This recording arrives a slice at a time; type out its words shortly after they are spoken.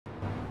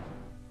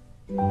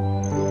I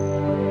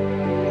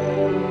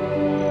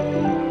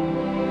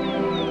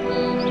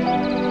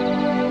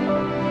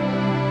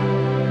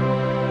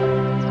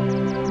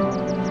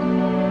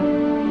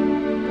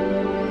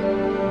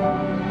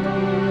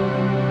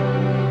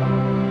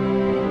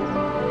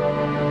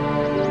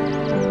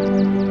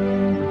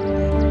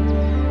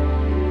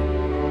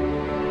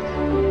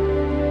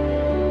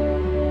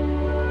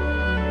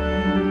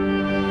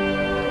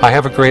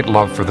have a great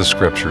love for the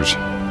Scriptures.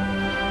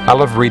 I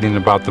love reading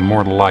about the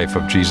mortal life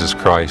of Jesus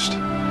Christ.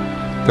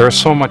 There is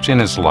so much in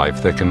His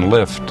life that can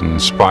lift and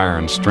inspire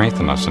and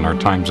strengthen us in our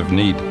times of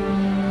need.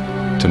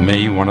 To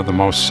me, one of the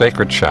most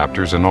sacred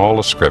chapters in all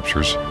the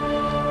Scriptures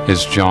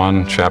is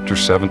John chapter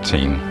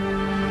 17.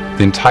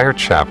 The entire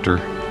chapter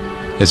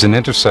is an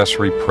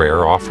intercessory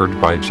prayer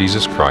offered by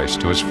Jesus Christ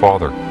to His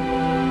Father.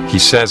 He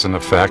says, in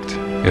effect,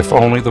 if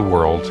only the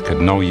world could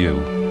know you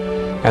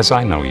as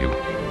I know you.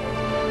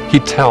 He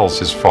tells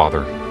His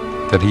Father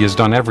that He has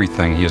done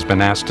everything He has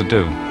been asked to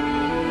do.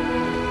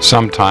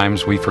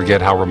 Sometimes we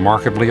forget how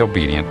remarkably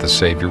obedient the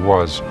Savior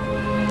was.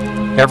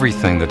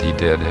 Everything that He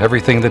did,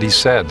 everything that He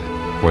said,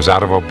 was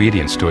out of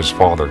obedience to His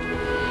Father.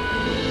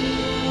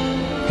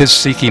 His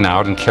seeking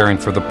out and caring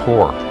for the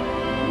poor,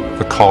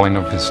 the calling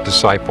of His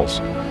disciples,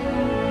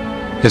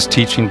 His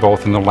teaching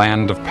both in the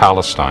land of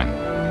Palestine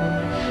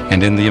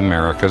and in the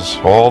Americas,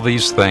 all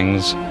these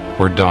things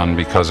were done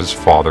because His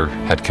Father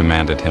had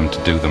commanded Him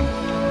to do them.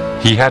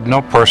 He had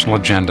no personal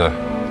agenda.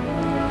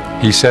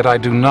 He said, I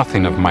do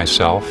nothing of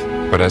myself,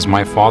 but as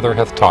my Father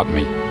hath taught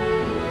me.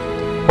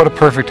 What a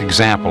perfect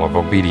example of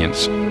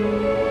obedience.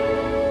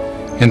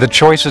 In the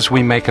choices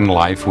we make in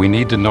life, we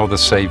need to know the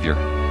Savior.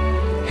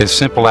 His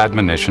simple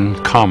admonition,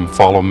 come,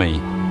 follow me,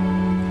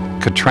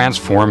 could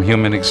transform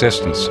human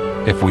existence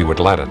if we would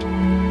let it.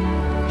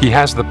 He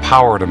has the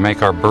power to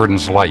make our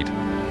burdens light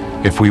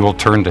if we will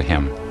turn to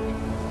Him.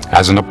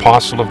 As an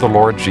apostle of the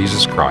Lord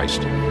Jesus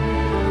Christ,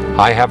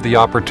 I have the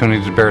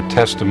opportunity to bear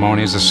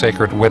testimony as a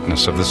sacred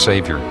witness of the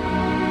Savior.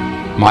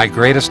 My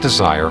greatest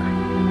desire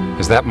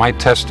is that my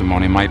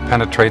testimony might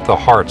penetrate the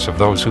hearts of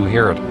those who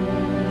hear it.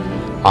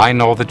 I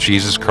know that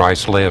Jesus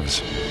Christ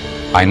lives.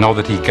 I know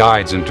that He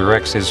guides and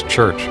directs His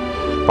church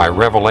by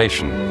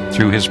revelation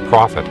through His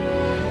prophet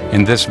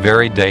in this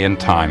very day and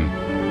time.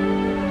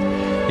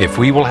 If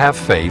we will have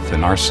faith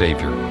in our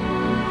Savior,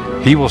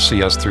 He will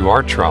see us through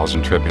our trials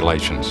and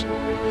tribulations,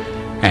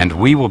 and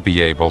we will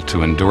be able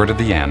to endure to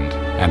the end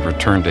and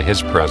return to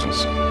His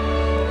presence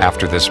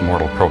after this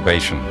mortal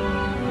probation.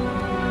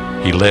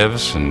 He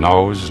lives and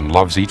knows and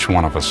loves each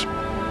one of us.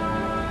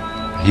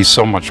 He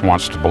so much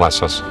wants to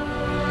bless us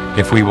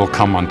if we will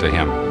come unto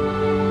Him.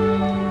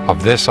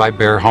 Of this I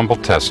bear humble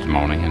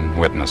testimony and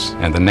witness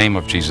in the name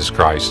of Jesus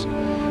Christ.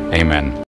 Amen.